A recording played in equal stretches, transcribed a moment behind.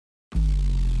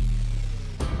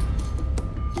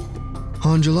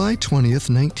On July 20th,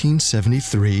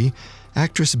 1973,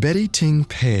 actress Betty Ting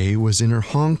Pei was in her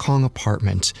Hong Kong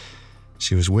apartment.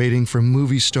 She was waiting for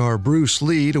movie star Bruce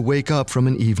Lee to wake up from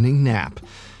an evening nap.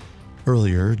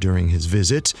 Earlier, during his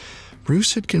visit,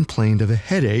 Bruce had complained of a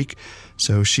headache,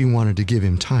 so she wanted to give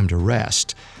him time to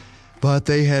rest. But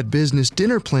they had business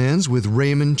dinner plans with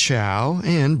Raymond Chow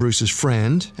and Bruce's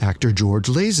friend, actor George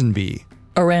Lazenby.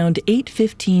 Around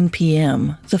 8:15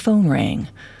 p.m., the phone rang.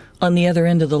 On the other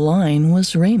end of the line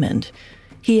was Raymond.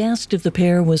 He asked if the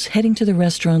pair was heading to the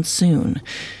restaurant soon.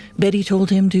 Betty told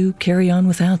him to carry on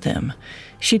without them.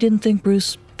 She didn't think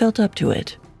Bruce felt up to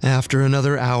it. After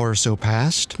another hour or so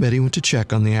passed, Betty went to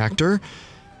check on the actor.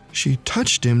 She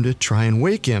touched him to try and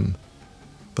wake him,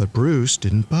 but Bruce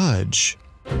didn't budge.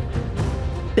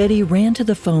 Betty ran to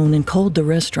the phone and called the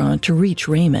restaurant to reach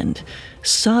Raymond.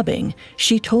 Sobbing,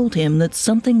 she told him that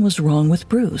something was wrong with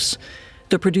Bruce.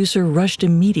 The producer rushed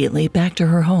immediately back to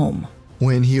her home.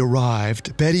 When he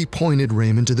arrived, Betty pointed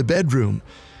Raymond to the bedroom.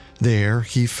 There,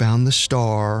 he found the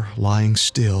star lying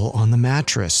still on the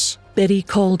mattress. Betty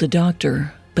called a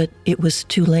doctor, but it was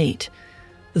too late.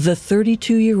 The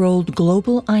 32-year-old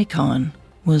global icon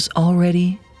was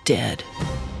already dead.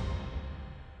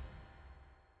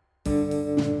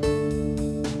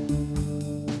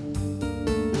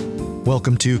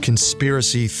 Welcome to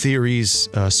Conspiracy Theories,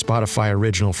 a Spotify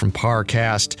original from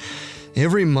Parcast.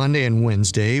 Every Monday and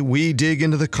Wednesday, we dig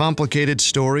into the complicated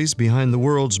stories behind the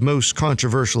world's most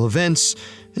controversial events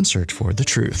and search for the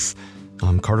truth.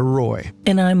 I'm Carter Roy.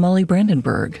 And I'm Molly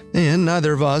Brandenburg. And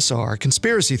neither of us are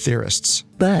conspiracy theorists.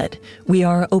 But we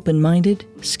are open-minded,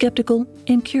 skeptical,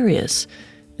 and curious.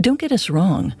 Don't get us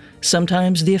wrong.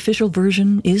 Sometimes the official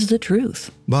version is the truth.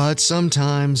 But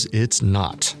sometimes it's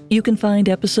not. You can find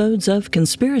episodes of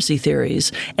Conspiracy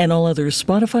Theories and all other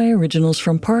Spotify originals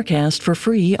from Parcast for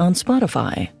free on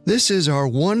Spotify. This is our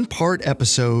one-part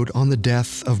episode on the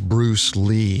death of Bruce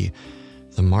Lee.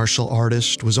 The martial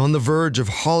artist was on the verge of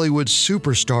Hollywood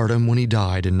superstardom when he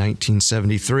died in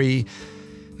 1973.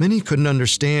 Many couldn't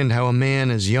understand how a man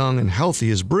as young and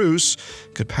healthy as Bruce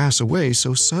could pass away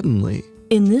so suddenly.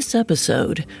 In this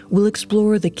episode, we'll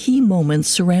explore the key moments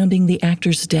surrounding the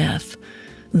actor's death.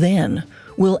 Then,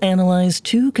 we'll analyze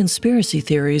two conspiracy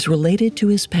theories related to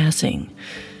his passing.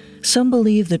 Some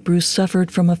believe that Bruce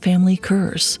suffered from a family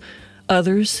curse.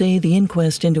 Others say the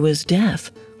inquest into his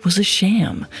death was a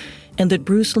sham, and that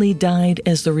Bruce Lee died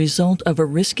as the result of a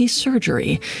risky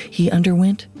surgery he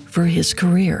underwent for his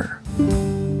career.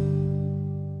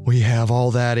 We have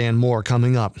all that and more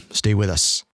coming up. Stay with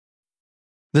us.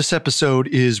 This episode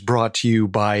is brought to you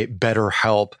by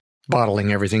BetterHelp.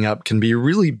 Bottling everything up can be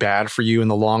really bad for you in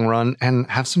the long run and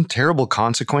have some terrible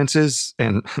consequences,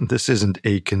 and this isn't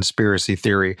a conspiracy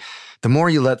theory. The more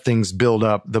you let things build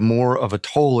up, the more of a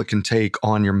toll it can take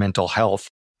on your mental health.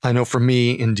 I know for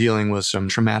me, in dealing with some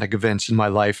traumatic events in my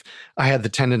life, I had the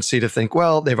tendency to think,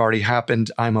 well, they've already happened,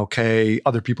 I'm okay,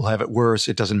 other people have it worse,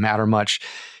 it doesn't matter much.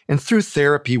 And through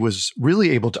therapy was really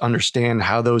able to understand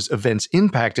how those events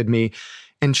impacted me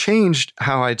and changed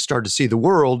how I'd started to see the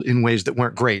world in ways that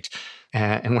weren't great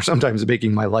and were sometimes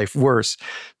making my life worse.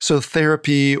 So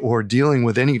therapy or dealing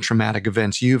with any traumatic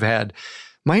events you've had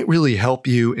might really help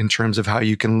you in terms of how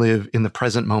you can live in the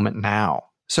present moment now.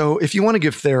 So if you want to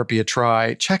give therapy a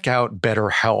try, check out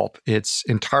BetterHelp. It's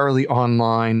entirely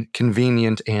online,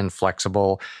 convenient, and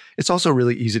flexible. It's also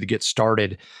really easy to get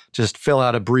started. Just fill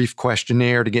out a brief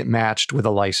questionnaire to get matched with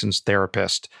a licensed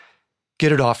therapist.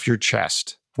 Get it off your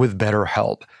chest with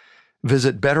BetterHelp.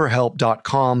 Visit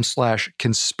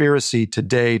betterhelp.com/conspiracy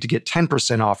today to get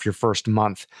 10% off your first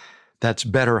month. That's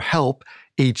BetterHelp,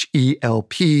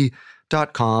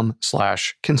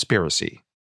 HELP.com/conspiracy.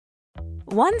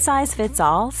 One size fits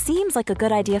all seems like a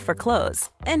good idea for clothes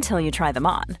until you try them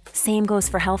on. Same goes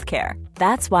for healthcare.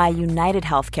 That's why United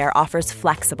Healthcare offers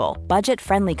flexible,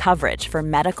 budget-friendly coverage for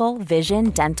medical, vision,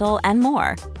 dental, and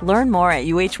more. Learn more at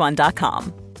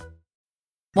UH1.com.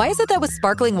 Why is it that with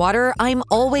sparkling water, I'm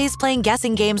always playing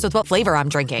guessing games with what flavor I'm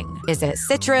drinking? Is it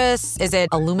citrus? Is it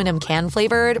aluminum can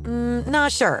flavored?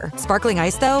 Not sure. Sparkling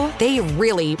ice, though, they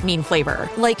really mean flavor.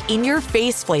 Like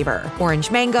in-your-face flavor.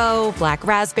 Orange mango, black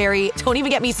raspberry. Don't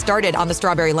even get me started on the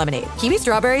strawberry lemonade. Kiwi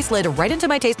Strawberry slid right into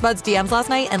my taste buds DMs last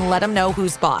night and let them know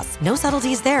who's boss. No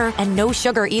subtleties there, and no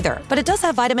sugar either. But it does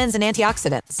have vitamins and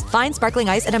antioxidants. Find Sparkling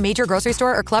Ice at a major grocery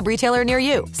store or club retailer near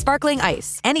you. Sparkling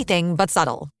Ice. Anything but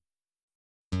subtle.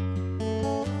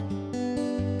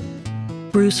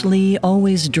 Bruce Lee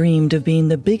always dreamed of being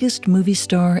the biggest movie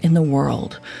star in the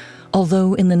world.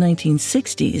 Although in the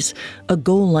 1960s, a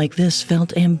goal like this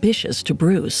felt ambitious to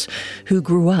Bruce, who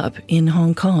grew up in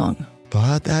Hong Kong.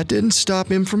 But that didn't stop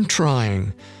him from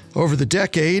trying. Over the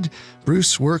decade,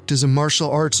 Bruce worked as a martial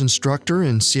arts instructor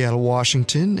in Seattle,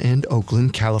 Washington, and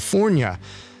Oakland, California.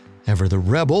 Ever the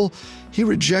rebel, he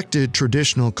rejected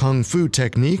traditional kung fu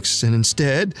techniques and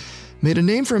instead made a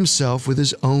name for himself with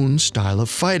his own style of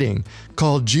fighting,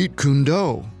 called Jeet Kune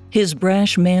Do. His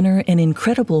brash manner and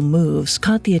incredible moves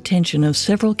caught the attention of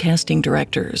several casting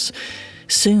directors.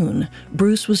 Soon,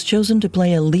 Bruce was chosen to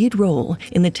play a lead role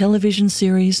in the television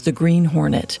series The Green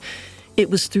Hornet. It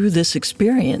was through this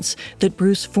experience that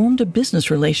Bruce formed a business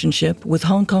relationship with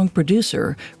Hong Kong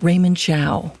producer Raymond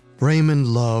Chow. Raymond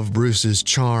loved Bruce's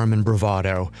charm and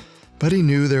bravado, but he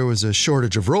knew there was a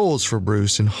shortage of roles for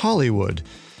Bruce in Hollywood.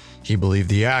 He believed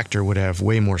the actor would have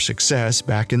way more success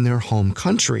back in their home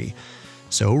country.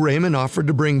 So Raymond offered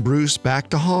to bring Bruce back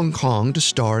to Hong Kong to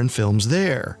star in films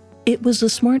there. It was a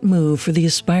smart move for the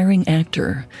aspiring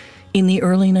actor. In the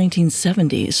early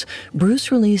 1970s,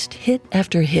 Bruce released hit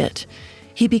after hit.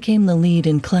 He became the lead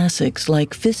in classics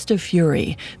like Fist of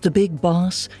Fury, The Big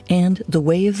Boss, and The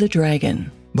Way of the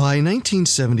Dragon. By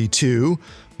 1972,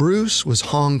 Bruce was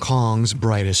Hong Kong's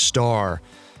brightest star,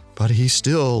 but he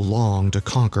still longed to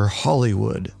conquer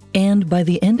Hollywood. And by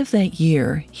the end of that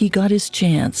year, he got his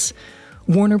chance.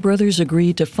 Warner Brothers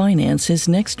agreed to finance his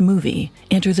next movie,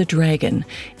 Enter the Dragon,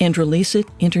 and release it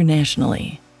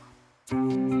internationally.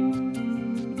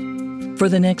 For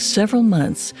the next several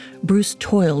months, Bruce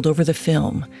toiled over the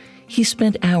film. He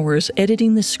spent hours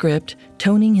editing the script,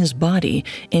 toning his body,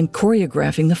 and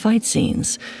choreographing the fight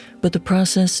scenes. But the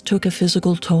process took a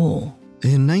physical toll.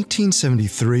 In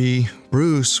 1973,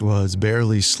 Bruce was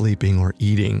barely sleeping or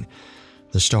eating.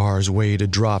 The star's weight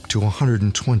had dropped to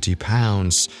 120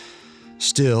 pounds.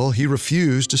 Still, he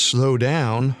refused to slow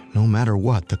down, no matter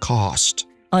what the cost.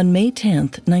 On May 10,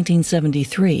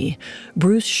 1973,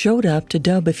 Bruce showed up to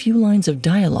dub a few lines of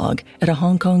dialogue at a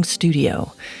Hong Kong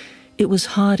studio. It was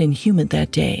hot and humid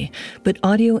that day, but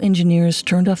audio engineers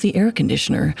turned off the air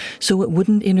conditioner so it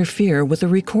wouldn't interfere with the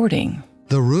recording.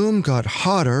 The room got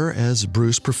hotter as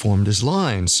Bruce performed his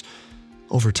lines.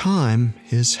 Over time,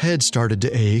 his head started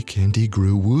to ache and he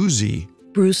grew woozy.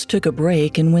 Bruce took a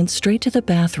break and went straight to the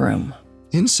bathroom.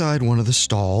 Inside one of the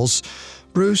stalls,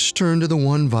 Bruce turned to the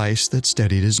one vice that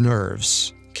steadied his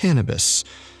nerves: cannabis.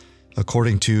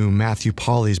 According to Matthew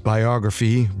Polly's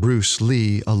biography, Bruce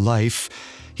Lee, A Life,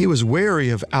 he was wary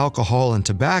of alcohol and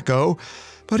tobacco,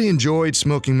 but he enjoyed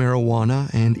smoking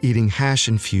marijuana and eating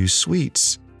hash-infused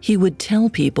sweets. He would tell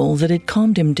people that it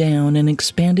calmed him down and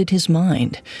expanded his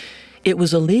mind. It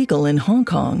was illegal in Hong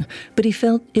Kong, but he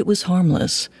felt it was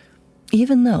harmless.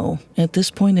 Even though, at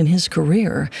this point in his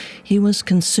career, he was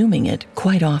consuming it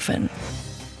quite often.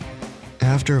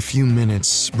 After a few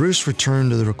minutes, Bruce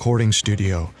returned to the recording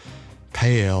studio,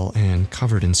 pale and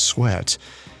covered in sweat.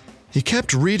 He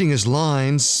kept reading his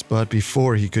lines, but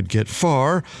before he could get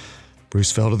far,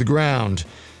 Bruce fell to the ground.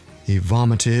 He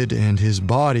vomited and his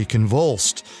body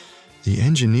convulsed. The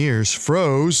engineers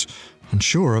froze,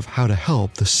 unsure of how to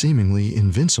help the seemingly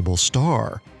invincible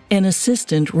star. An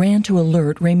assistant ran to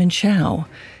alert Raymond Chow.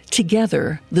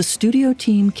 Together, the studio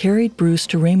team carried Bruce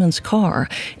to Raymond's car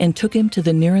and took him to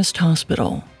the nearest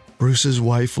hospital. Bruce's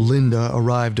wife, Linda,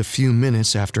 arrived a few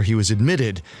minutes after he was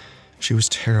admitted. She was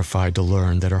terrified to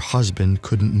learn that her husband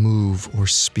couldn't move or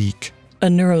speak. A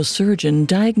neurosurgeon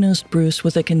diagnosed Bruce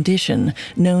with a condition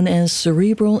known as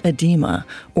cerebral edema,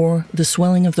 or the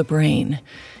swelling of the brain.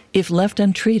 If left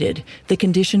untreated, the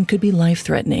condition could be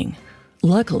life-threatening.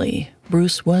 Luckily,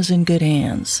 Bruce was in good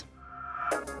hands.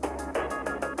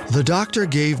 The doctor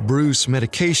gave Bruce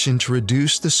medication to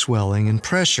reduce the swelling and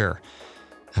pressure.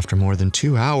 After more than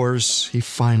 2 hours, he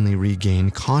finally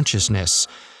regained consciousness.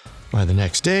 By the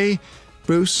next day,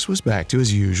 Bruce was back to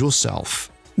his usual self.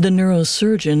 The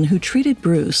neurosurgeon who treated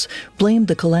Bruce blamed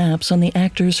the collapse on the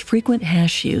actor's frequent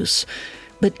hash use.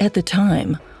 But at the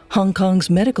time, Hong Kong's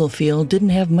medical field didn't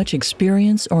have much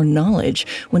experience or knowledge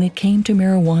when it came to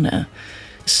marijuana.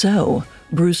 So,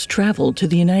 Bruce traveled to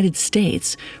the United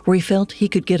States, where he felt he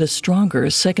could get a stronger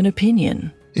second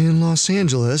opinion. In Los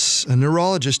Angeles, a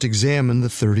neurologist examined the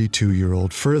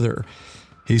 32-year-old further.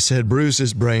 He said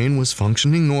Bruce's brain was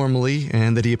functioning normally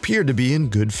and that he appeared to be in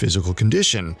good physical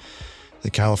condition. The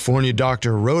California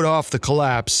doctor wrote off the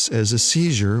collapse as a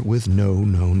seizure with no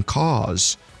known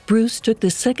cause. Bruce took the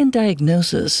second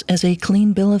diagnosis as a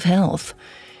clean bill of health.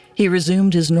 He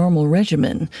resumed his normal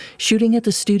regimen, shooting at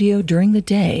the studio during the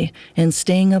day and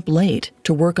staying up late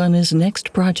to work on his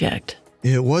next project.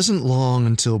 It wasn't long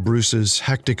until Bruce's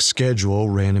hectic schedule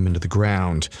ran him into the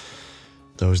ground.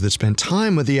 Those that spent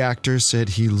time with the actor said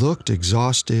he looked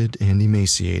exhausted and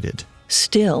emaciated.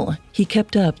 Still, he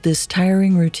kept up this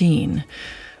tiring routine.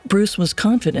 Bruce was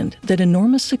confident that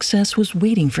enormous success was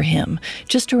waiting for him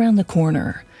just around the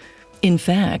corner. In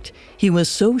fact, he was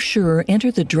so sure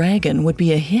Enter the Dragon would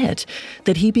be a hit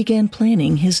that he began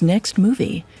planning his next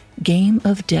movie, Game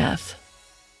of Death.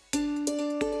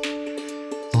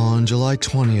 On July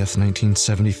 20th,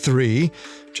 1973,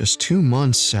 just 2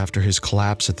 months after his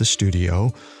collapse at the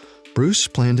studio, Bruce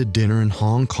planned a dinner in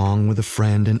Hong Kong with a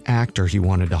friend and actor he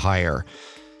wanted to hire.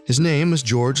 His name was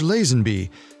George Lazenby,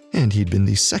 and he'd been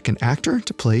the second actor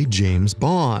to play James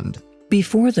Bond.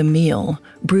 Before the meal,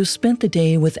 Bruce spent the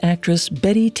day with actress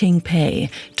Betty Ting Pei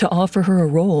to offer her a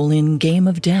role in Game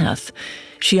of Death.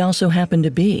 She also happened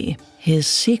to be his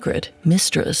secret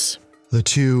mistress. The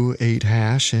two ate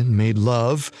hash and made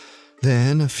love.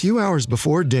 Then, a few hours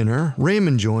before dinner,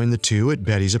 Raymond joined the two at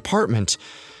Betty's apartment.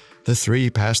 The three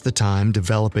passed the time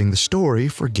developing the story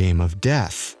for Game of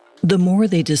Death. The more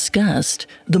they discussed,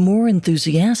 the more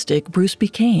enthusiastic Bruce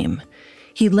became.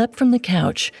 He leapt from the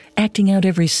couch, acting out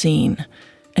every scene.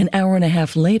 An hour and a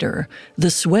half later,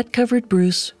 the sweat-covered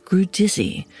Bruce grew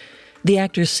dizzy. The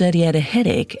actor said he had a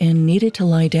headache and needed to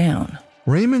lie down.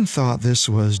 Raymond thought this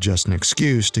was just an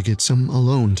excuse to get some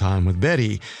alone time with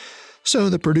Betty, so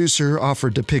the producer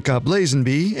offered to pick up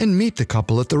Lazenby and meet the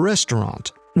couple at the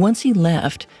restaurant. Once he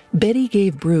left, Betty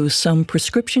gave Bruce some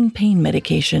prescription pain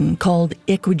medication called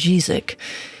Equagesic.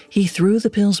 He threw the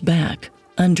pills back,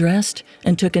 undressed,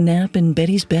 and took a nap in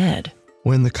Betty's bed.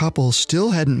 When the couple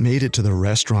still hadn't made it to the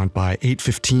restaurant by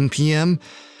 8:15 p.m.,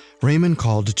 Raymond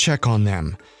called to check on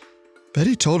them.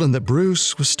 Betty told him that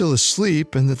Bruce was still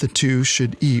asleep and that the two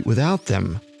should eat without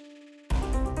them.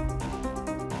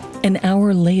 An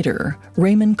hour later,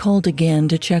 Raymond called again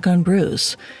to check on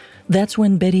Bruce. That's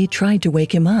when Betty tried to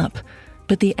wake him up,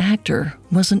 but the actor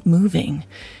wasn't moving.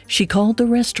 She called the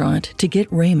restaurant to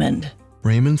get Raymond.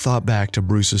 Raymond thought back to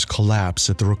Bruce's collapse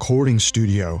at the recording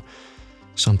studio.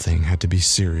 Something had to be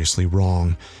seriously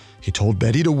wrong. He told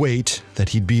Betty to wait, that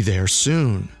he'd be there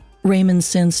soon. Raymond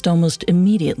sensed almost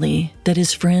immediately that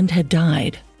his friend had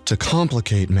died. To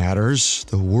complicate matters,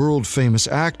 the world-famous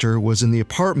actor was in the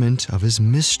apartment of his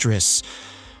mistress.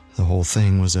 The whole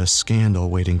thing was a scandal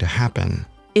waiting to happen.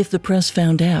 If the press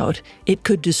found out, it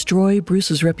could destroy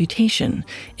Bruce's reputation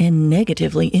and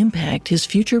negatively impact his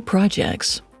future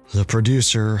projects. The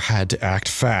producer had to act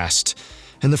fast,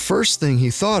 and the first thing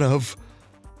he thought of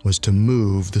was to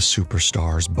move the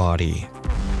superstar's body.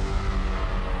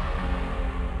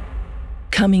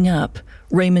 Coming up,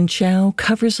 Raymond Chow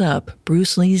covers up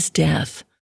Bruce Lee's death.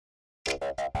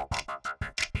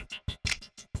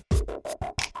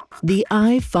 The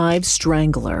I-5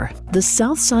 Strangler, the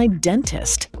Southside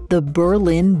Dentist, the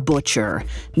Berlin Butcher.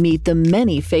 Meet the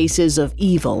many faces of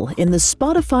evil in the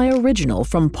Spotify original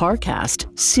from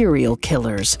Parcast, Serial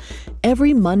Killers.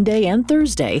 Every Monday and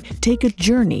Thursday, take a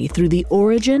journey through the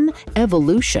origin,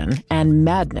 evolution, and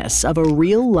madness of a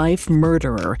real-life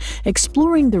murderer,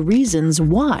 exploring the reasons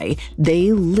why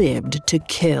they lived to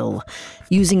kill.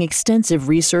 Using extensive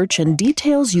research and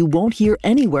details you won't hear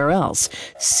anywhere else,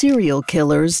 Serial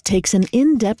Killers takes an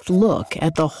in-depth look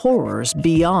at the horrors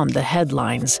beyond the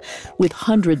headlines. With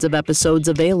hundreds of episodes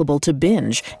available to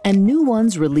binge and new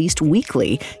ones released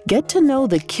weekly, get to know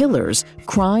the killers,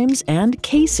 crimes, and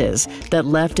cases that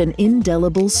left an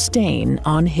indelible stain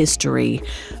on history.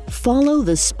 Follow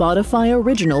the Spotify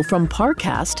original from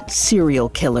Parcast, Serial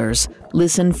Killers.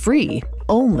 Listen free,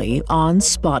 only on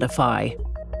Spotify.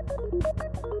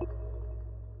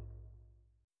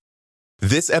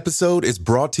 This episode is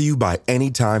brought to you by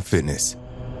Anytime Fitness.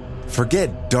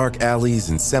 Forget dark alleys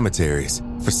and cemeteries.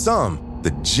 For some,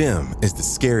 the gym is the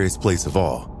scariest place of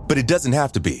all, but it doesn't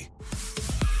have to be.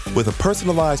 With a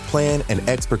personalized plan and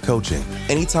expert coaching,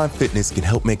 Anytime Fitness can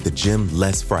help make the gym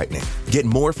less frightening. Get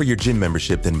more for your gym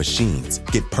membership than machines.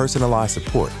 Get personalized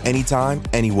support anytime,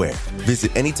 anywhere.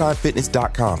 Visit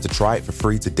AnytimeFitness.com to try it for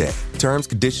free today. Terms,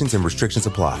 conditions, and restrictions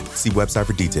apply. See website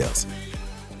for details.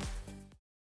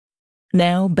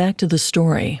 Now back to the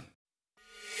story.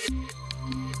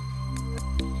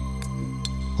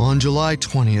 On July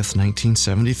 20th,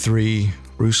 1973,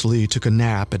 Bruce Lee took a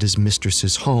nap at his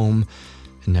mistress's home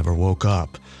and never woke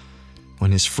up.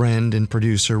 When his friend and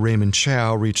producer Raymond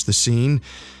Chow reached the scene,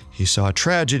 he saw a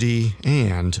tragedy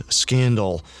and a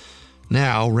scandal.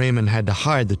 Now Raymond had to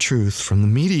hide the truth from the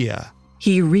media.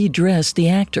 He redressed the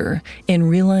actor and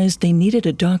realized they needed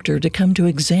a doctor to come to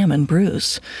examine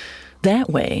Bruce.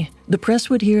 That way, the press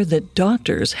would hear that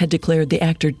doctors had declared the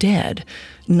actor dead,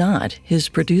 not his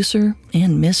producer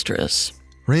and mistress.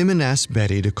 Raymond asked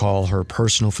Betty to call her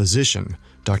personal physician,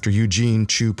 Dr. Eugene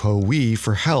Chu Po Wee,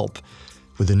 for help.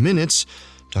 Within minutes,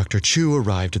 Dr. Chu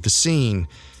arrived at the scene.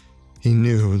 He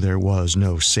knew there was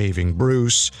no saving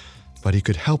Bruce, but he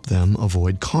could help them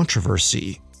avoid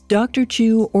controversy. Dr.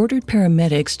 Chu ordered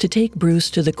paramedics to take Bruce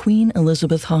to the Queen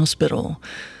Elizabeth Hospital.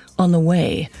 On the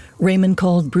way, Raymond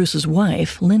called Bruce's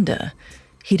wife, Linda.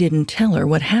 He didn't tell her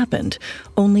what happened,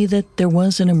 only that there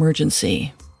was an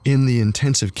emergency. In the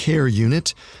intensive care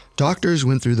unit, doctors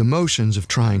went through the motions of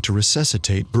trying to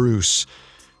resuscitate Bruce.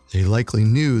 They likely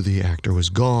knew the actor was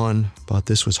gone, but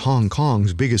this was Hong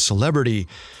Kong's biggest celebrity.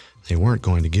 They weren't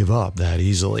going to give up that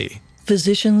easily.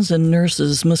 Physicians and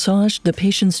nurses massaged the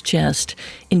patient's chest,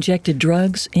 injected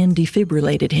drugs, and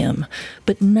defibrillated him,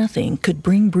 but nothing could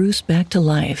bring Bruce back to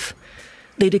life.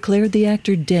 They declared the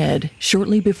actor dead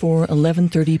shortly before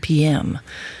 11:30 p.m.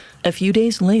 A few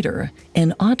days later,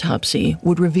 an autopsy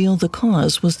would reveal the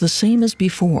cause was the same as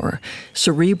before: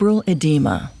 cerebral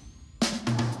edema.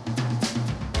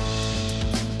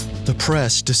 The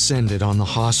press descended on the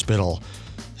hospital.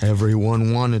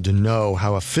 Everyone wanted to know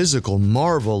how a physical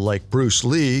marvel like Bruce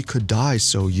Lee could die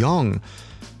so young.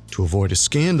 To avoid a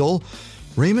scandal,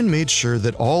 Raymond made sure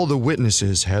that all the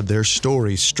witnesses had their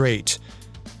stories straight,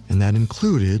 and that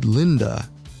included Linda.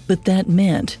 But that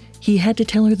meant he had to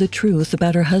tell her the truth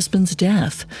about her husband's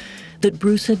death, that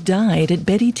Bruce had died at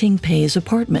Betty Ting Pei's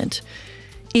apartment.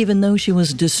 Even though she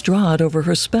was distraught over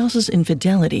her spouse's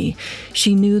infidelity,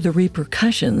 she knew the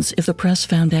repercussions if the press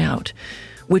found out,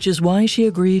 which is why she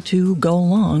agreed to go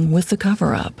along with the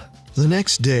cover-up. The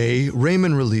next day,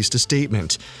 Raymond released a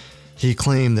statement. He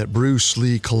claimed that Bruce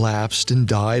Lee collapsed and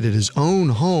died at his own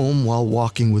home while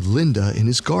walking with Linda in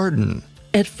his garden.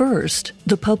 At first,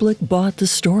 the public bought the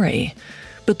story,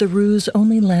 but the ruse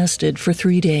only lasted for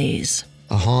 3 days.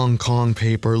 A Hong Kong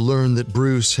paper learned that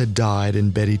Bruce had died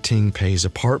in Betty Ting Pei's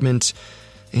apartment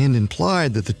and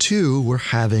implied that the two were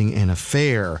having an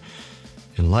affair.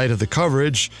 In light of the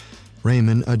coverage,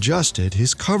 Raymond adjusted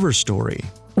his cover story.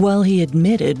 While he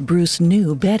admitted Bruce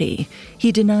knew Betty,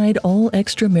 he denied all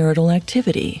extramarital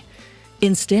activity.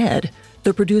 Instead,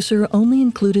 the producer only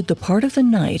included the part of the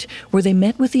night where they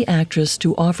met with the actress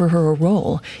to offer her a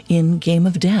role in Game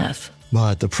of Death.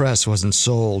 But the press wasn't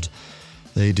sold.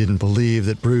 They didn't believe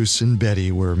that Bruce and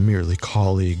Betty were merely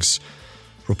colleagues.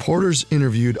 Reporters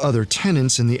interviewed other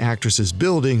tenants in the actress's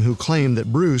building who claimed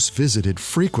that Bruce visited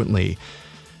frequently.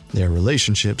 Their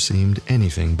relationship seemed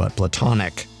anything but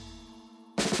platonic.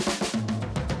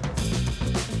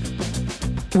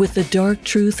 With the dark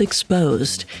truth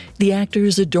exposed, the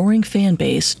actor's adoring fan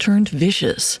base turned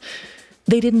vicious.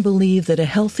 They didn't believe that a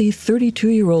healthy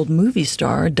 32-year-old movie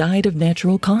star died of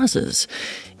natural causes.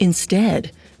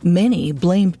 Instead, many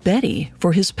blamed Betty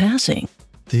for his passing.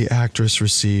 The actress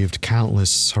received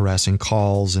countless harassing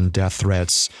calls and death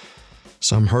threats.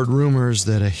 Some heard rumors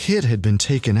that a hit had been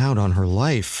taken out on her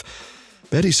life.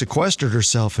 Betty sequestered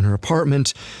herself in her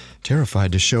apartment,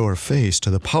 terrified to show her face to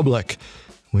the public,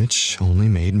 which only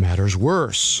made matters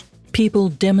worse. People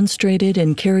demonstrated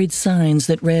and carried signs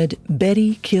that read,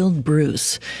 "Betty killed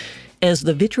Bruce." As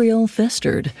the vitriol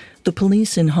festered, the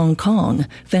police in Hong Kong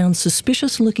found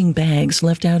suspicious-looking bags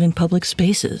left out in public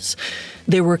spaces.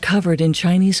 They were covered in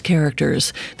Chinese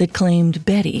characters that claimed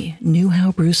Betty knew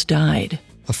how Bruce died.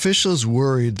 Officials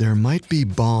worried there might be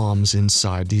bombs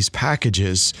inside these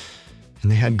packages,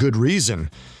 and they had good reason.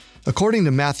 According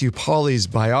to Matthew Pauly's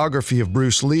biography of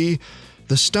Bruce Lee,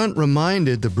 the stunt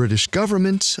reminded the British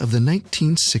government of the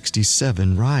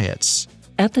 1967 riots.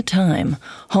 At the time,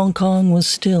 Hong Kong was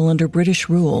still under British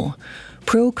rule.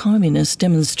 Pro-communist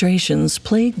demonstrations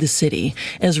plagued the city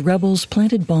as rebels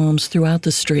planted bombs throughout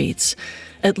the streets.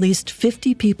 At least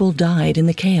 50 people died in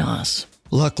the chaos.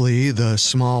 Luckily, the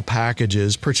small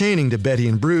packages pertaining to Betty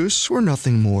and Bruce were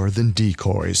nothing more than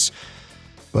decoys.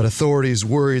 But authorities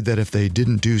worried that if they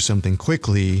didn't do something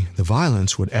quickly, the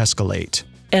violence would escalate.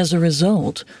 As a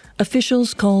result,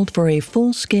 officials called for a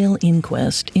full-scale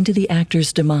inquest into the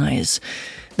actor's demise.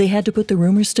 They had to put the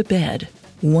rumors to bed,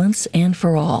 once and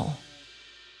for all.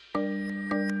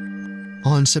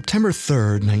 On September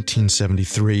 3rd,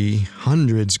 1973,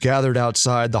 hundreds gathered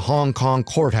outside the Hong Kong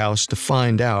courthouse to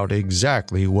find out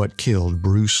exactly what killed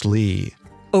Bruce Lee.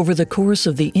 Over the course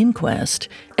of the inquest,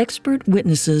 expert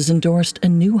witnesses endorsed a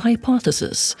new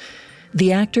hypothesis.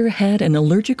 The actor had an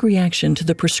allergic reaction to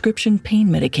the prescription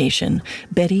pain medication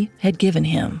Betty had given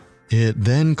him. It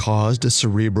then caused a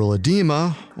cerebral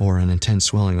edema, or an intense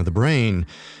swelling of the brain,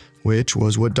 which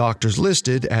was what doctors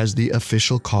listed as the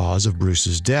official cause of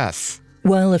Bruce's death.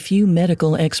 While a few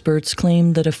medical experts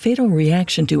claimed that a fatal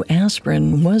reaction to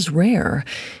aspirin was rare,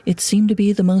 it seemed to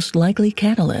be the most likely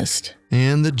catalyst.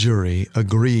 And the jury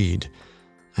agreed.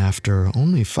 After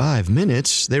only 5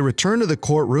 minutes, they returned to the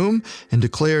courtroom and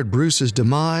declared Bruce's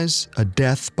demise a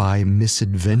death by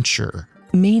misadventure.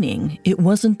 Meaning it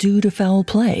wasn't due to foul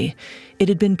play. It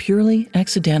had been purely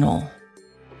accidental.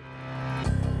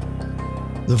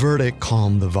 The verdict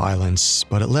calmed the violence,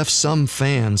 but it left some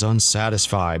fans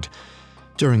unsatisfied.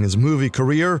 During his movie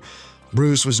career,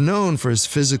 Bruce was known for his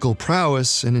physical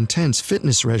prowess and intense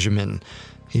fitness regimen.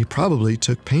 He probably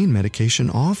took pain medication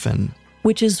often.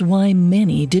 Which is why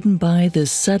many didn't buy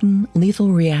this sudden,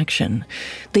 lethal reaction.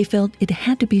 They felt it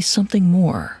had to be something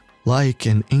more. Like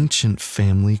an ancient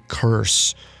family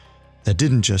curse that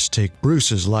didn't just take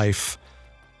Bruce's life,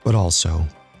 but also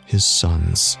his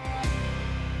son's.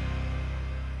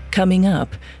 Coming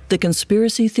up, the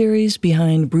conspiracy theories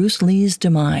behind Bruce Lee's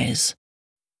demise.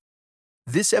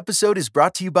 This episode is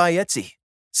brought to you by Etsy.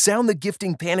 Sound the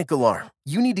gifting panic alarm.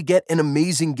 You need to get an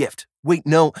amazing gift. Wait,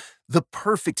 no, the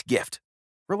perfect gift.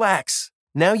 Relax.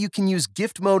 Now you can use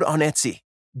gift mode on Etsy.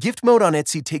 Gift mode on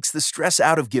Etsy takes the stress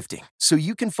out of gifting, so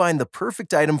you can find the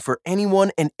perfect item for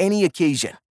anyone and any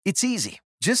occasion. It's easy.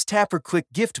 Just tap or click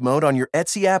gift mode on your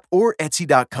Etsy app or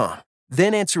Etsy.com.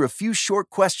 Then answer a few short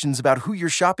questions about who you're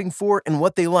shopping for and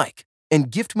what they like. And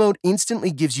gift mode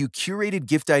instantly gives you curated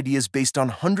gift ideas based on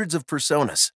hundreds of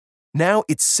personas. Now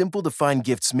it's simple to find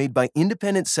gifts made by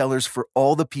independent sellers for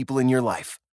all the people in your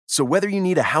life. So whether you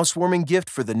need a housewarming gift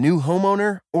for the new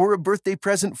homeowner or a birthday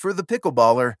present for the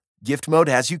pickleballer, Gift Mode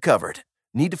has you covered.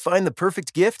 Need to find the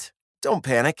perfect gift? Don't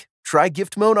panic. Try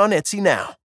Gift Mode on Etsy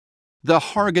now. The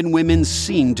Hargan women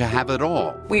seemed to have it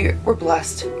all. We were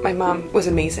blessed. My mom was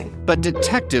amazing. But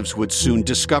detectives would soon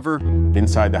discover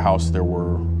inside the house there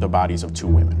were the bodies of 2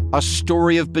 women. A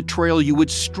story of betrayal you would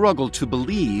struggle to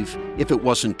believe if it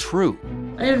wasn't true.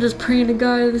 I am just praying to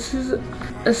God, this is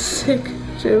a sick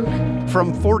joke.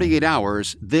 From 48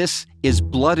 Hours, this is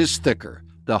Blood is Thicker,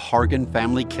 the Hargan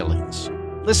Family Killings.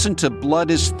 Listen to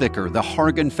Blood is Thicker, the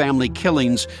Hargan Family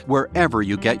Killings, wherever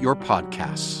you get your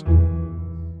podcasts.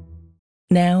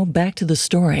 Now, back to the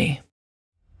story.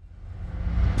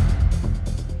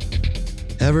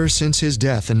 Ever since his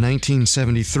death in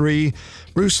 1973,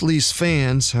 Bruce Lee's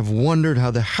fans have wondered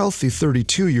how the healthy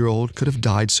 32-year-old could have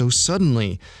died so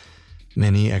suddenly.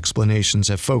 Many explanations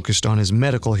have focused on his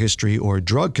medical history or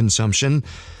drug consumption,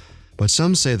 but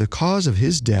some say the cause of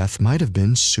his death might have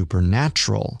been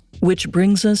supernatural. Which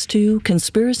brings us to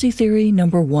conspiracy theory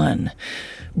number 1.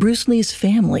 Bruce Lee's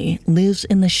family lives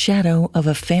in the shadow of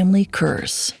a family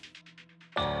curse.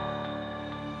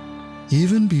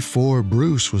 Even before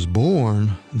Bruce was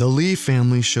born, the Lee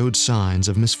family showed signs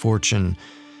of misfortune.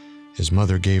 His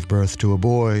mother gave birth to a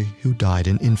boy who died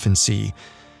in infancy,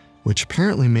 which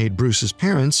apparently made Bruce's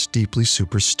parents deeply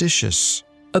superstitious.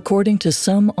 According to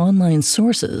some online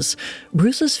sources,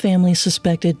 Bruce's family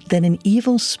suspected that an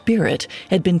evil spirit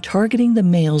had been targeting the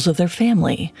males of their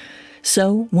family.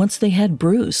 So, once they had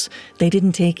Bruce, they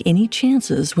didn't take any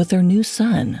chances with their new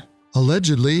son.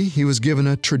 Allegedly, he was given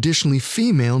a traditionally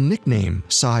female nickname,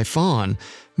 Cy Fawn,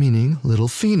 meaning Little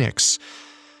Phoenix.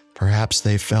 Perhaps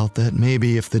they felt that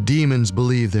maybe if the demons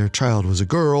believed their child was a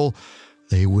girl,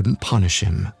 they wouldn't punish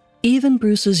him. Even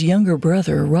Bruce's younger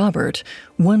brother, Robert,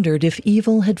 wondered if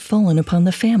evil had fallen upon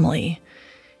the family.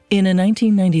 In a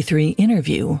 1993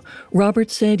 interview, Robert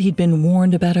said he'd been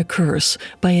warned about a curse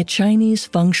by a Chinese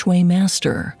feng shui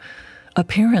master.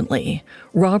 Apparently,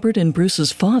 Robert and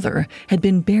Bruce's father had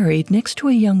been buried next to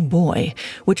a young boy,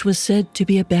 which was said to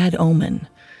be a bad omen.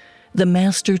 The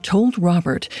master told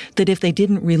Robert that if they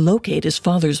didn't relocate his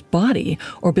father's body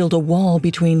or build a wall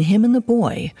between him and the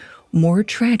boy, more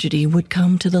tragedy would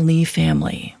come to the Lee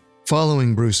family.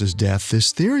 Following Bruce's death,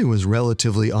 this theory was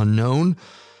relatively unknown,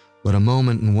 but a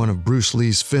moment in one of Bruce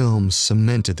Lee's films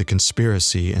cemented the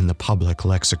conspiracy in the public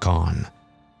lexicon.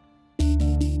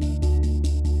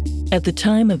 At the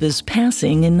time of his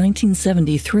passing in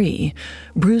 1973,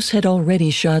 Bruce had already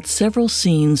shot several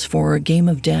scenes for Game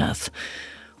of Death.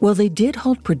 While they did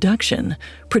halt production,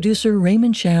 producer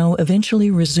Raymond Chow eventually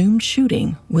resumed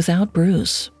shooting without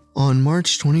Bruce. On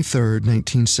March 23,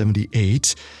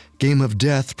 1978, Game of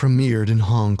Death premiered in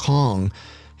Hong Kong,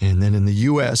 and then in the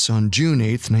U.S. on June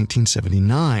 8,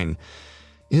 1979.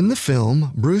 In the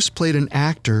film, Bruce played an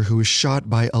actor who was shot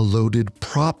by a loaded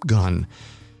prop gun.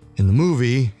 In the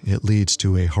movie, it leads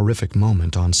to a horrific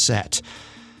moment on set.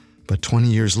 But 20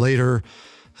 years later,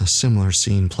 a similar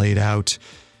scene played out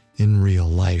in real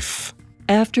life.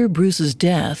 After Bruce's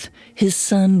death, his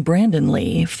son Brandon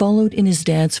Lee followed in his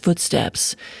dad's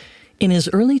footsteps. In his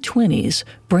early 20s,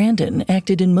 Brandon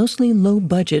acted in mostly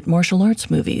low-budget martial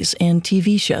arts movies and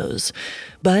TV shows.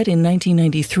 But in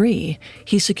 1993,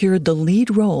 he secured the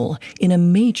lead role in a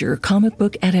major comic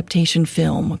book adaptation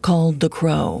film called The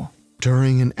Crow.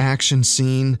 During an action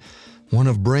scene, one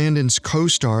of Brandon's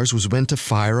co-stars was meant to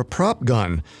fire a prop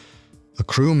gun. A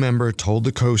crew member told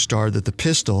the co-star that the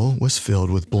pistol was filled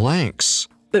with blanks.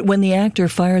 But when the actor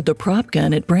fired the prop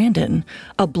gun at Brandon,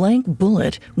 a blank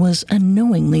bullet was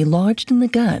unknowingly lodged in the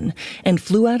gun and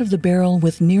flew out of the barrel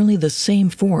with nearly the same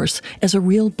force as a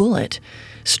real bullet,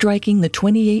 striking the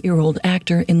 28-year-old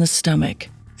actor in the stomach.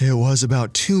 It was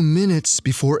about 2 minutes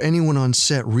before anyone on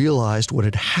set realized what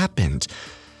had happened.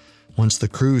 Once the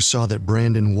crew saw that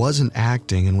Brandon wasn't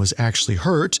acting and was actually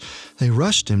hurt, they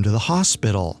rushed him to the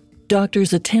hospital.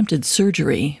 Doctors attempted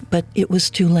surgery, but it was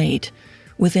too late.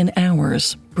 Within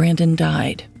hours, Brandon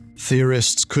died.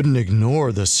 Theorists couldn't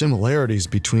ignore the similarities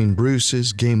between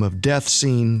Bruce's game of death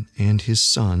scene and his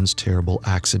son's terrible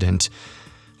accident,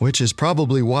 which is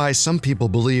probably why some people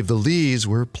believe the Lees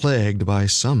were plagued by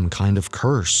some kind of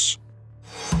curse.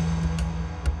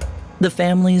 The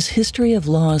family's history of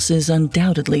loss is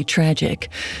undoubtedly tragic,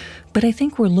 but I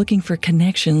think we're looking for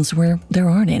connections where there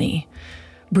aren't any.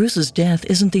 Bruce's death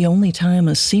isn't the only time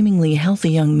a seemingly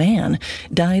healthy young man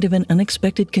died of an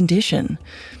unexpected condition.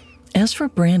 As for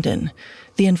Brandon,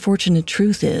 the unfortunate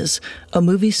truth is, a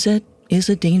movie set is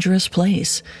a dangerous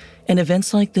place, and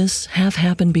events like this have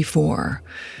happened before.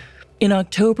 In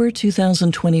October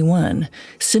 2021,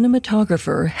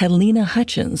 cinematographer Helena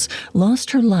Hutchins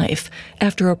lost her life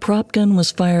after a prop gun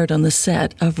was fired on the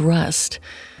set of Rust,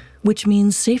 which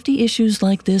means safety issues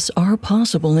like this are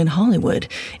possible in Hollywood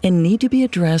and need to be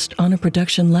addressed on a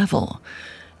production level,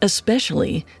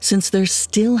 especially since they're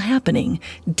still happening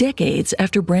decades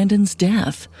after Brandon's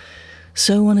death.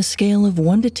 So on a scale of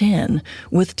 1 to 10,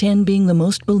 with 10 being the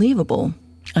most believable,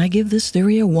 I give this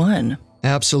theory a 1.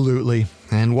 Absolutely.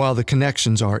 And while the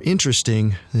connections are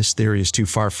interesting, this theory is too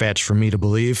far-fetched for me to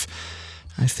believe.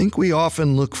 I think we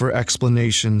often look for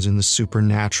explanations in the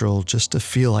supernatural just to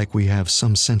feel like we have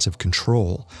some sense of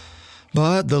control.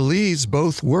 But the Lees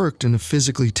both worked in a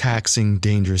physically taxing,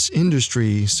 dangerous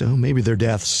industry, so maybe their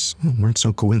deaths weren't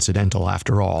so coincidental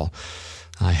after all.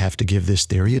 I have to give this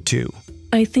theory a 2.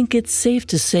 I think it's safe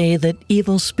to say that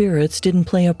evil spirits didn't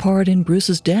play a part in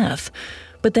Bruce's death,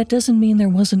 but that doesn't mean there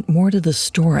wasn't more to the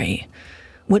story.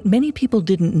 What many people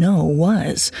didn't know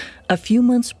was, a few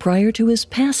months prior to his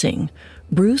passing,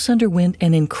 Bruce underwent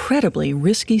an incredibly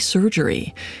risky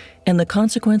surgery, and the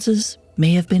consequences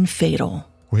may have been fatal.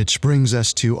 Which brings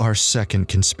us to our second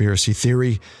conspiracy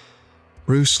theory.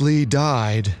 Bruce Lee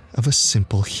died of a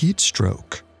simple heat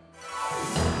stroke.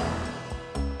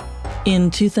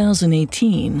 In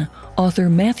 2018, author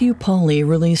Matthew Pauly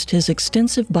released his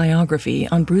extensive biography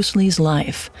on Bruce Lee's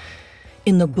life.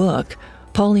 In the book,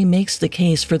 Pauly makes the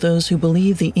case for those who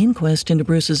believe the inquest into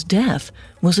Bruce's death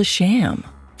was a sham.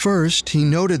 First, he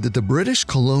noted that the British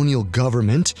colonial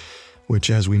government, which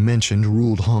as we mentioned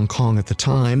ruled Hong Kong at the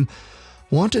time,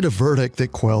 wanted a verdict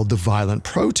that quelled the violent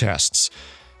protests.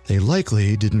 They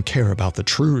likely didn't care about the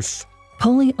truth.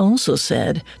 Pauly also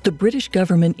said the British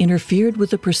government interfered with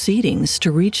the proceedings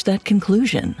to reach that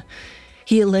conclusion.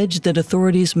 He alleged that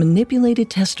authorities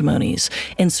manipulated testimonies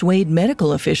and swayed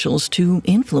medical officials to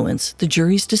influence the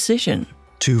jury's decision.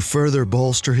 To further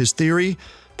bolster his theory,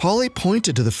 Pauly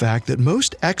pointed to the fact that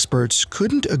most experts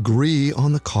couldn't agree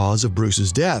on the cause of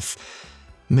Bruce's death.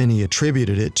 Many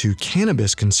attributed it to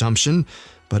cannabis consumption,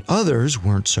 but others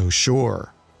weren't so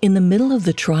sure. In the middle of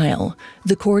the trial,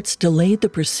 the courts delayed the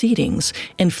proceedings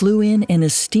and flew in an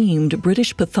esteemed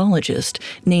British pathologist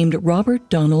named Robert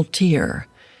Donald Teare.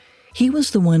 He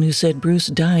was the one who said Bruce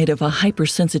died of a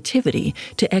hypersensitivity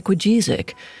to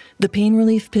Equagesic, the pain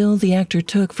relief pill the actor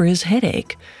took for his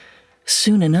headache.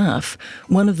 Soon enough,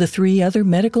 one of the 3 other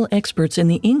medical experts in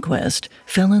the inquest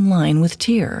fell in line with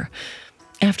Teare.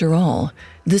 After all,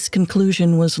 this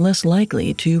conclusion was less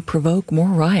likely to provoke more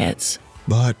riots.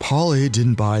 But Pauly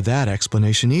didn't buy that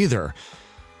explanation either.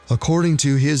 According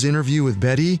to his interview with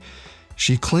Betty,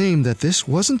 she claimed that this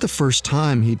wasn't the first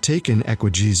time he'd taken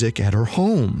Equagesic at her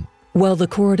home. While the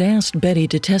court asked Betty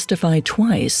to testify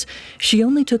twice, she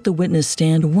only took the witness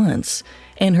stand once,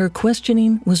 and her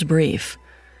questioning was brief.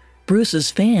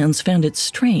 Bruce's fans found it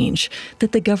strange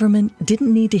that the government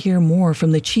didn't need to hear more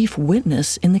from the chief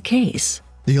witness in the case.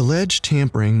 The alleged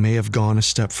tampering may have gone a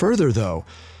step further, though.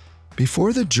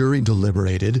 Before the jury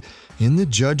deliberated, in the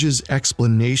judge's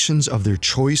explanations of their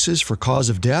choices for cause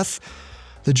of death,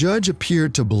 the judge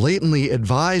appeared to blatantly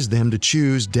advise them to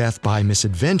choose death by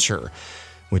misadventure,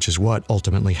 which is what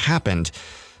ultimately happened.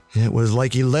 It was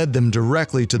like he led them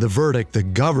directly to the verdict the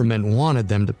government wanted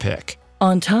them to pick.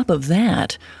 On top of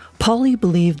that, Pauly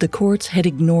believed the courts had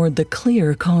ignored the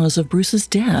clear cause of Bruce's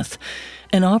death,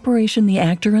 an operation the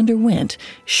actor underwent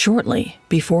shortly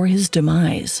before his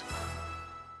demise.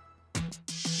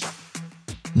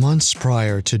 Months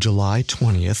prior to July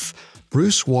 20th,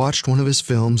 Bruce watched one of his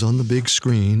films on the big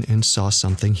screen and saw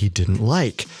something he didn't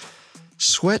like: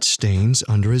 sweat stains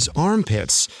under his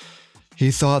armpits. He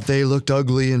thought they looked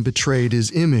ugly and betrayed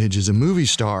his image as a movie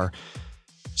star,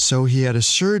 so he had a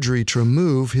surgery to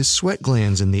remove his sweat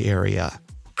glands in the area.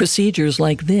 Procedures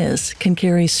like this can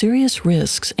carry serious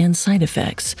risks and side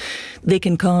effects. They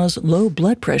can cause low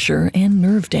blood pressure and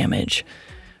nerve damage.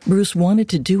 Bruce wanted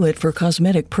to do it for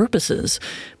cosmetic purposes,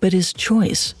 but his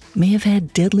choice may have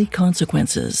had deadly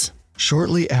consequences.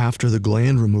 Shortly after the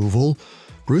gland removal,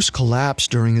 Bruce collapsed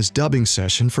during his dubbing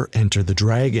session for Enter the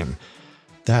Dragon.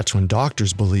 That's when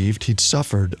doctors believed he'd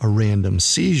suffered a random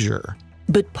seizure.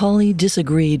 But Pauly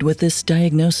disagreed with this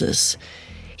diagnosis.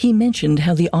 He mentioned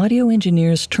how the audio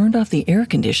engineers turned off the air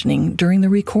conditioning during the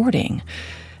recording.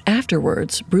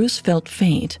 Afterwards, Bruce felt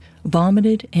faint,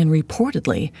 vomited, and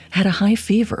reportedly had a high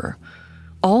fever,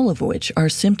 all of which are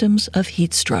symptoms of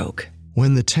heat stroke.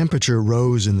 When the temperature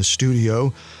rose in the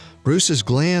studio, Bruce's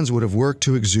glands would have worked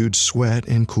to exude sweat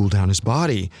and cool down his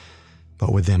body.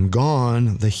 But with them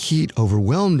gone, the heat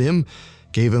overwhelmed him,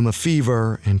 gave him a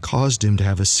fever, and caused him to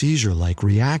have a seizure-like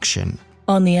reaction.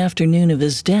 On the afternoon of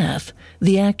his death,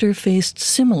 the actor faced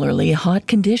similarly hot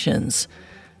conditions.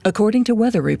 According to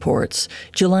weather reports,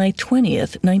 July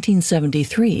 20th,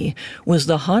 1973, was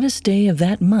the hottest day of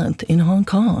that month in Hong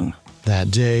Kong. That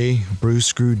day,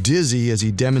 Bruce grew dizzy as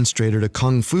he demonstrated a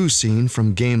kung fu scene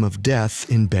from Game of Death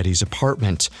in Betty's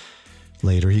apartment.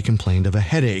 Later, he complained of a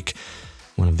headache,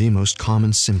 one of the most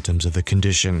common symptoms of the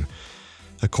condition.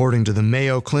 According to the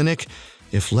Mayo Clinic,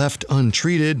 if left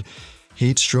untreated,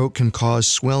 heat stroke can cause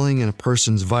swelling in a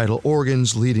person's vital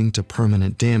organs, leading to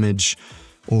permanent damage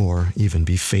or even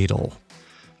be fatal.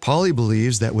 Pauly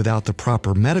believes that without the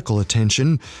proper medical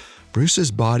attention,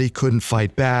 Bruce's body couldn't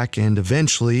fight back, and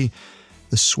eventually,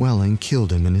 the swelling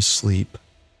killed him in his sleep.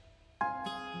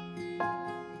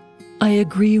 I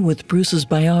agree with Bruce's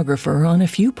biographer on a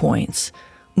few points.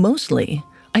 Mostly,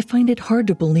 I find it hard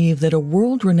to believe that a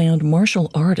world-renowned martial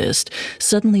artist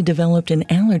suddenly developed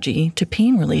an allergy to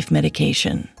pain relief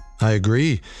medication. I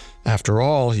agree. After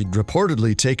all, he'd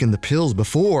reportedly taken the pills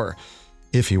before.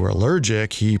 If he were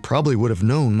allergic, he probably would have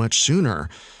known much sooner.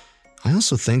 I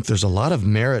also think there's a lot of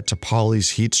merit to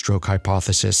Pauly's heat stroke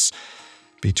hypothesis.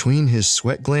 Between his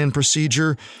sweat gland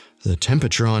procedure, the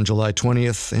temperature on July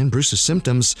 20th, and Bruce's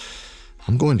symptoms,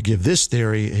 I'm going to give this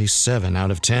theory a 7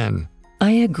 out of 10.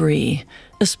 I agree,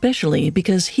 especially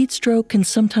because heat stroke can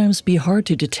sometimes be hard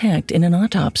to detect in an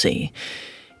autopsy.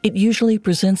 It usually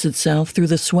presents itself through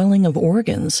the swelling of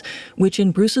organs, which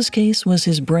in Bruce's case was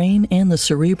his brain and the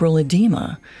cerebral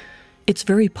edema. It's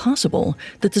very possible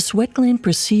that the sweat gland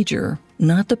procedure,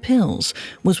 not the pills,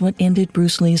 was what ended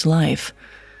Bruce Lee's life,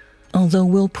 although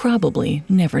we'll probably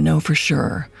never know for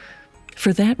sure.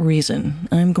 For that reason,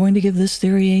 I'm going to give this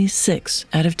theory a 6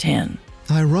 out of 10.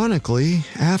 Ironically,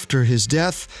 after his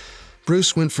death,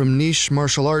 Bruce went from niche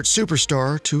martial arts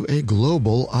superstar to a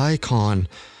global icon.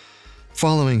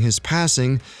 Following his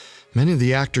passing, many of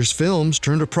the actor's films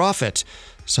turned a profit.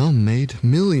 Some made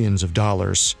millions of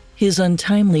dollars. His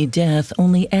untimely death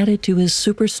only added to his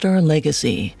superstar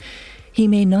legacy. He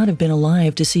may not have been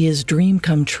alive to see his dream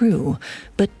come true,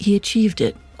 but he achieved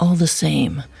it all the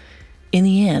same. In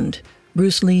the end,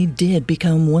 Bruce Lee did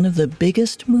become one of the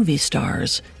biggest movie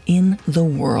stars in the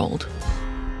world.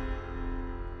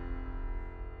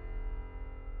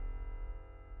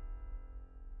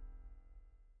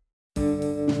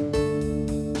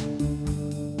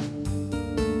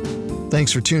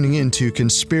 Thanks for tuning in to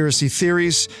Conspiracy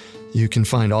Theories. You can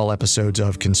find all episodes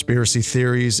of Conspiracy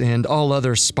Theories and all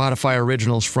other Spotify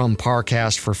originals from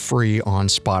Parcast for free on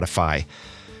Spotify.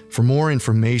 For more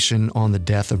information on the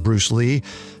death of Bruce Lee,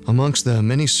 amongst the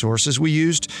many sources we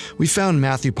used, we found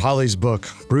Matthew Pauly's book,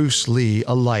 Bruce Lee,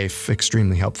 A Life,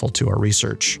 extremely helpful to our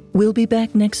research. We'll be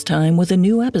back next time with a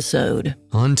new episode.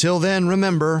 Until then,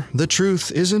 remember, the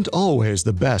truth isn't always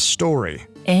the best story.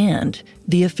 And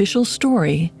the official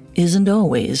story isn't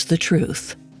always the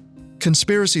truth.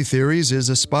 Conspiracy Theories is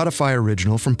a Spotify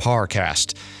original from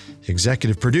Parcast.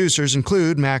 Executive producers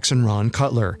include Max and Ron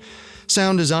Cutler.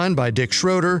 Sound design by Dick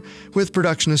Schroeder, with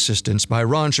production assistance by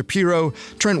Ron Shapiro,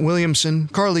 Trent Williamson,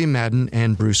 Carly Madden,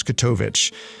 and Bruce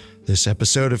Katovich. This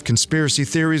episode of Conspiracy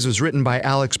Theories was written by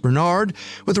Alex Bernard,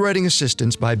 with writing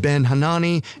assistance by Ben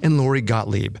Hanani and Lori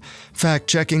Gottlieb,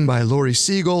 fact-checking by Lori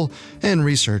Siegel, and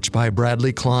research by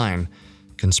Bradley Klein.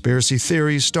 Conspiracy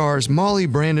Theories stars Molly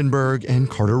Brandenburg and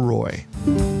Carter Roy.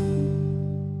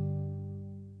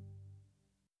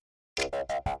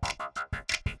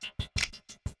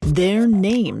 Their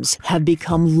names have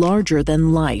become larger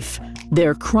than life.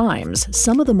 Their crimes,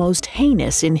 some of the most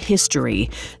heinous in history.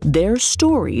 Their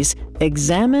stories,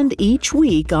 examined each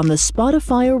week on the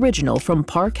Spotify original from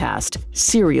Parcast,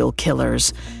 Serial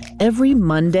Killers. Every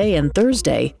Monday and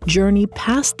Thursday, journey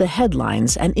past the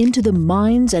headlines and into the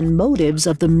minds and motives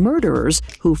of the murderers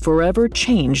who forever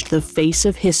changed the face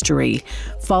of history.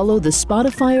 Follow the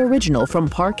Spotify original from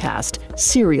Parcast,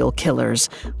 Serial Killers.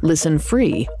 Listen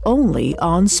free only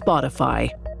on Spotify.